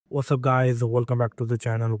What's up, guys? Welcome back to the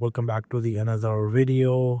channel. Welcome back to the another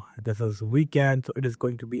video. This is weekend, so it is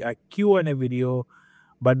going to be a Q&A video.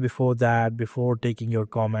 But before that, before taking your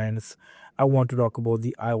comments, I want to talk about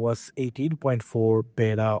the iOS 18.4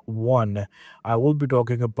 beta 1. I will be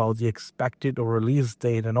talking about the expected release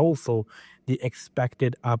date and also the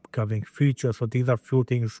expected upcoming features. So these are few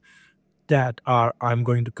things that are I'm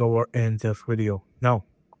going to cover in this video. Now,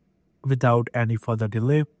 without any further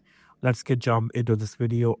delay, let's get jump into this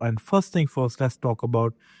video. And first thing first, let's talk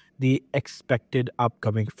about the expected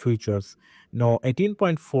upcoming features. Now,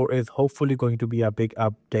 18.4 is hopefully going to be a big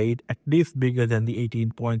update, at least bigger than the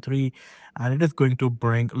 18.3, and it is going to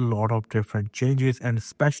bring a lot of different changes, and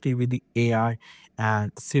especially with the AI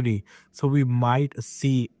and Siri. So we might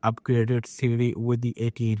see upgraded Siri with the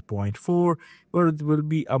 18.4, where there will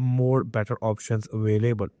be a more better options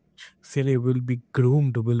available. Siri will be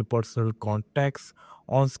groomed with personal context,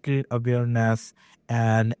 on-screen awareness,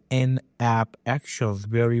 and in-app actions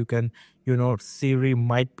where you can, Siri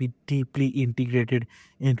might be deeply integrated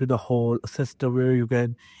into the whole system where you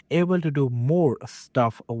can able to do more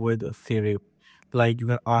stuff with Siri. Like you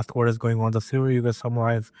can ask what is going on the Siri, you can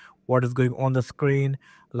summarize what is going on the screen,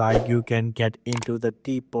 like you can get into the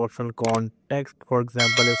deep personal context. For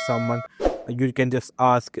example, if someone you can just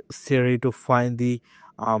ask Siri to find the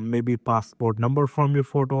maybe passport number from your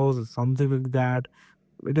photos or something like that.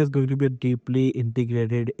 It is going to be deeply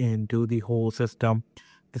integrated into the whole system.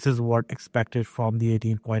 This is what expected from the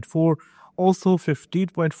 18.4. Also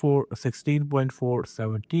 15.4, 16.4,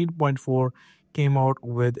 17.4 came out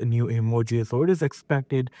with new emojis. So it is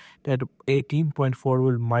expected that 18.4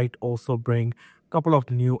 will might also bring a couple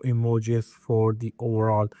of new emojis for the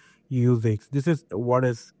overall usage. This is what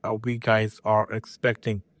is we guys are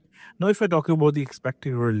expecting. Now, if I talk about the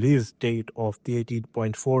expected release date of the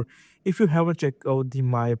 18.4, if you haven't checked out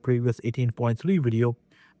my previous 18.3 video,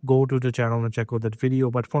 go to the channel and check out that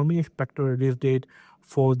video. But for me, expected release date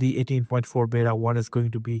for the 18.4 beta 1 is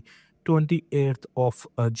going to be 28th of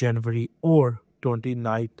January or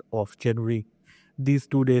 29th of January. These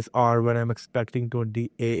 2 days are when I'm expecting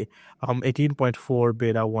 18.4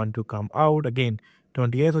 beta 1 to come out. Again,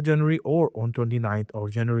 28th of January or on 29th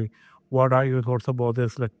of January. What are your thoughts about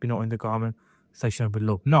this? Let me know in the comment section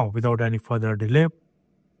below. Now, without any further delay,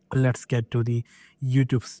 let's get to the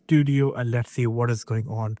YouTube studio and let's see what is going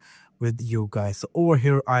on with you guys. So over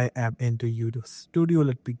here, I am into YouTube studio.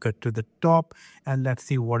 Let me get to the top and let's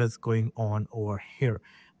see what is going on over here.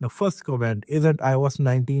 The first comment, isn't iOS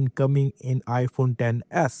 19 coming in iPhone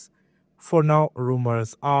 10s? For now,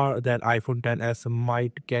 rumors are that iPhone 10s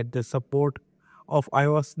might get the support of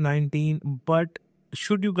iOS 19, but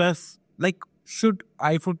should you guys should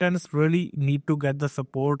iPhone 10s really need to get the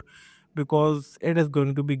support, because it is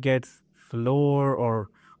going to be get slower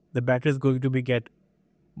or the battery is going to be get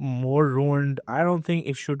more ruined? I don't think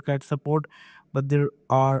it should get support, but there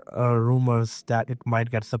are rumors that it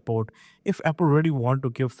might get support. If Apple really want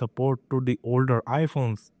to give support to the older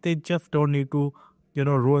iPhones, they just don't need to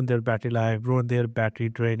ruin their battery life, ruin their battery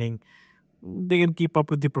draining. They can keep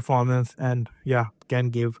up with the performance and yeah,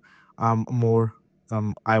 can give more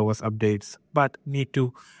iOS updates, but need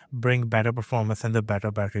to bring better performance and the better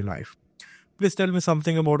battery life. Please tell me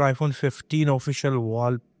something about iPhone 15 official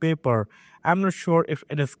wallpaper. I'm not sure if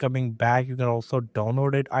it is coming back. You can also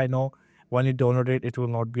download it. I know when you download it, it will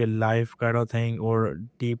not be a live kind of thing or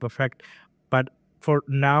deep effect. But for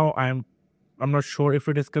now, I'm not sure if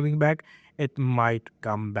it is coming back. It might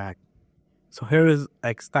come back. So here is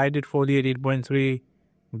excited for the 18.3.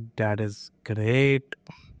 That is great.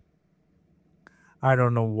 I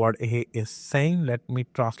don't know what he is saying. Let me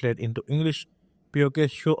translate into English. POK,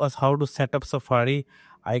 show us how to set up Safari.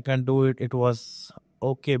 I can do it. It was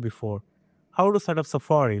okay before. How to set up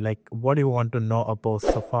Safari? Like, what do you want to know about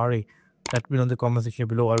Safari? Let me know in the comment section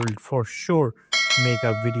below. I will for sure make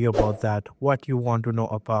a video about that. What you want to know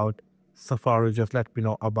about Safari, just let me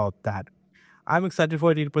know about that. I'm excited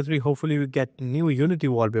for 18.3. Hopefully, we get new Unity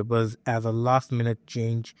wallpapers as a last minute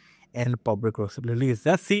change and public release.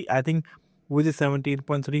 Let's see. I think with the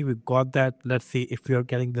 17.3, we got that. Let's see if we are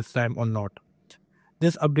getting this time or not.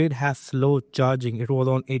 This update has slow charging. It was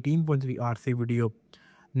on 18.3 RC video.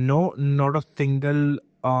 No, not a single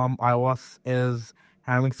iOS is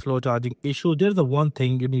having slow charging issue. There's the one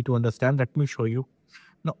thing you need to understand. Let me show you.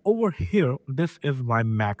 Now over here, this is my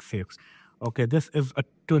MagSafe. Okay, this is a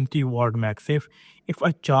 20-watt MagSafe. If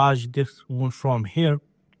I charge this one from here,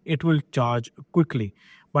 it will charge quickly.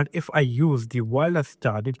 But if I use the wireless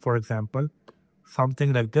charging, for example,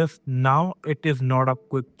 something like this, now it is not a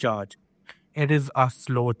quick charge. It is a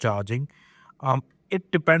slow charging.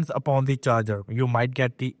 it depends upon the charger. You might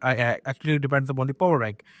get the actually it depends upon the power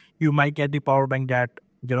bank. You might get the power bank that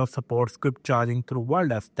supports quick charging through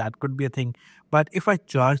wireless. That could be a thing. But if I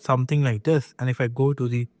charge something like this, and if I go to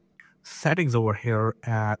the settings over here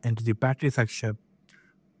and into the battery section,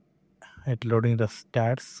 it loading the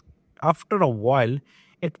stats. After a while,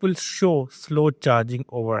 it will show slow charging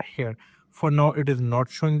over here. For now, it is not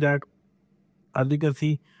showing that. As you can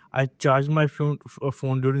see, I charged my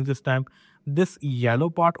phone during this time. This yellow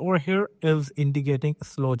part over here is indicating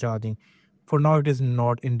slow charging. For now, it is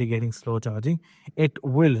not indicating slow charging. It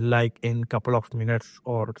will, like in couple of minutes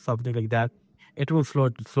or something like that, it will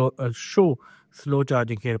show slow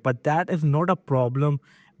charging here. But that is not a problem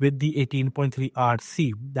with the 18.3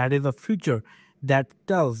 RC. That is a feature that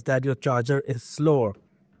tells that your charger is slower.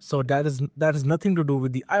 So that is nothing to do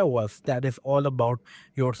with the iOS. That is all about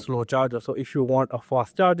your slow charger. So if you want a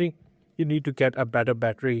fast charging, you need to get a better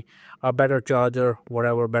battery, a better charger,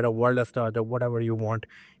 whatever, better wireless charger, whatever you want.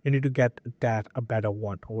 You need to get that a better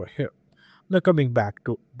one over here. Now coming back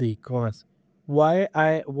to the comments, why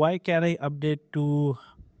can I update to?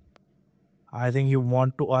 I think you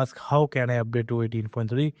want to ask how can I update to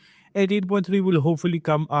 18.3? 18.3 will hopefully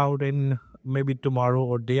come out in maybe tomorrow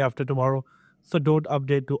or day after tomorrow. So don't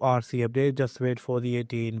update to RC update, just wait for the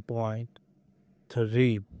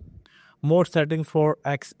 18.3. More settings for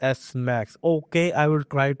XS Max. Okay, I will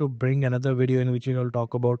try to bring another video in which we will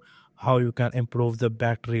talk about how you can improve the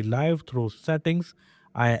battery life through settings.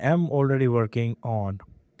 I am already working on.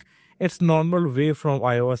 It's normal way from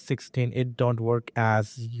iOS 16. It don't work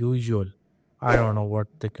as usual. I don't know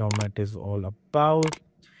what the comment is all about.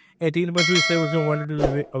 18.3 servers wanted to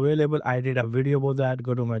be available. I did a video about that.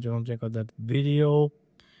 Go to my channel, check out that video.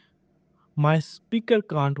 My speaker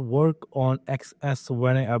can't work on XS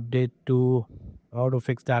when I update to how to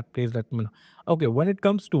fix that. Please let me know. Okay, when it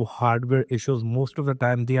comes to hardware issues, most of the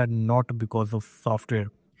time they are not because of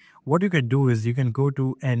software. What you can do is you can go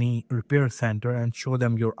to any repair center and show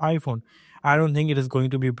them your iPhone. I don't think it is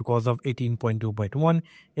going to be because of 18.2.1.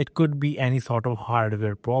 It could be any sort of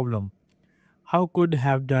hardware problem. How could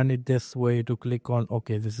have done it this way to click on,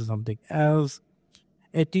 okay, this is something else.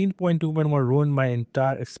 18.2.1 ruined my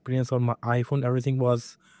entire experience on my iPhone. Everything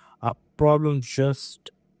was a problem, just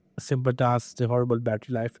simple tasks, the horrible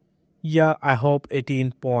battery life. Yeah, I hope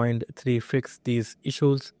 18.3 fix these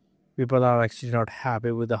issues. People are actually not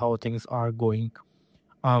happy with how things are going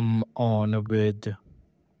on with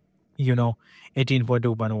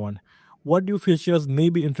 18.2.1. What new features may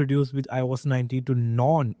be introduced with iOS 19 to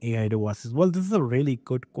non-AI devices? Well, this is a really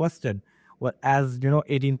good question. Well, as you know,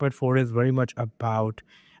 18.4 is very much about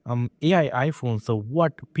AI iPhones. So,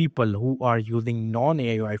 what people who are using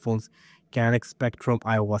non-AI iPhones can expect from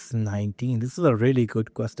iOS 19? This is a really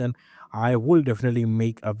good question. I will definitely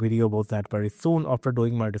make a video about that very soon after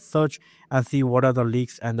doing my research and see what are the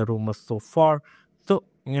leaks and the rumors so far. So,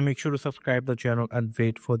 make sure to subscribe the channel and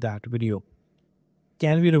wait for that video.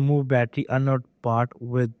 Can we remove battery anode part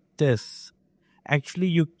with this? Actually,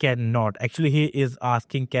 you cannot. Actually, he is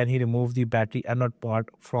asking, can he remove the battery anode part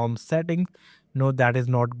from settings? No, that is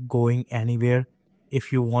not going anywhere.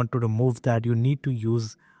 If you want to remove that, you need to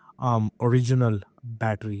use original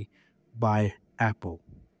battery by Apple.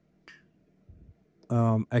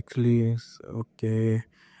 Actually, okay.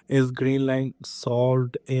 Is green line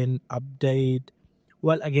solved in update?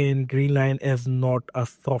 Well, again, green line is not a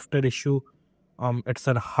software issue. It's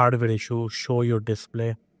a hardware issue. Show your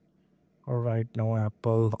display. All right, now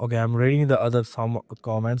Apple. Okay, I'm reading the other some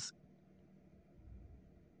comments.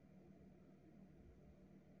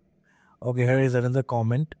 Okay, here is another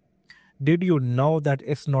comment. Did you know that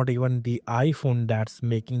it's not even the iPhone that's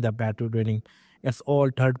making the battery draining? It's all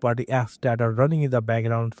third-party apps that are running in the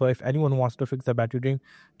background. So if anyone wants to fix the battery drain,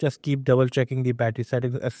 just keep double-checking the battery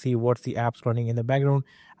settings and see what's the apps running in the background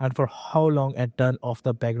and for how long, and turn off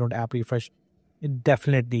the background app refresh.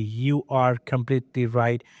 Definitely, you are completely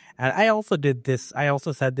right. And I also did this. I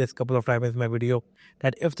also said this a couple of times in my video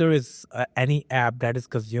that if there is any app that is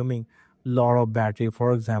consuming a lot of battery,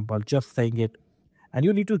 for example, just saying it, and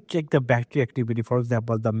you need to check the battery activity. For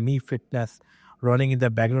example, the Me Fitness running in the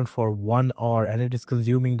background for 1 hour and it is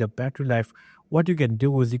consuming the battery life. What you can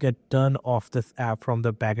do is you can turn off this app from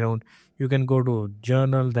the background. You can go to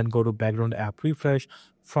journal, then go to background app refresh.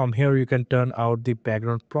 From here, you can turn out the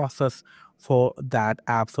background process for that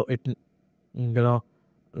app, so it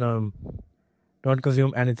um, don't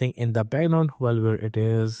consume anything in the background. Well, where it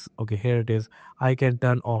is, okay, here it is. I can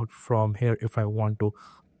turn off from here if I want to.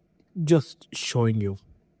 Just showing you.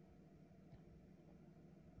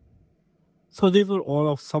 So these were all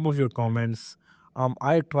of some of your comments.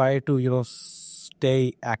 I try to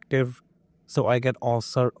stay active, so I can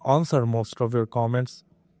answer most of your comments.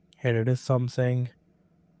 Here it is something.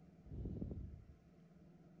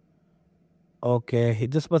 Okay,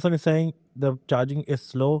 this person is saying the charging is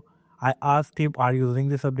slow. I asked him, "Are you using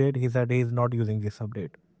this update?" He said he is not using this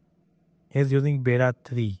update. He's using beta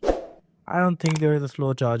 3. I don't think there is a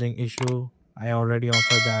slow charging issue. I already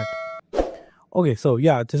answered that. Okay, so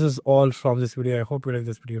yeah, this is all from this video. I hope you liked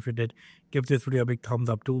this video. If you did, give this video a big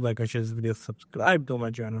thumbs up too. Like and share this video, subscribe to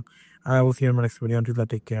my channel. I will see you in my next video. Until then,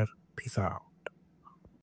 take care. Peace out.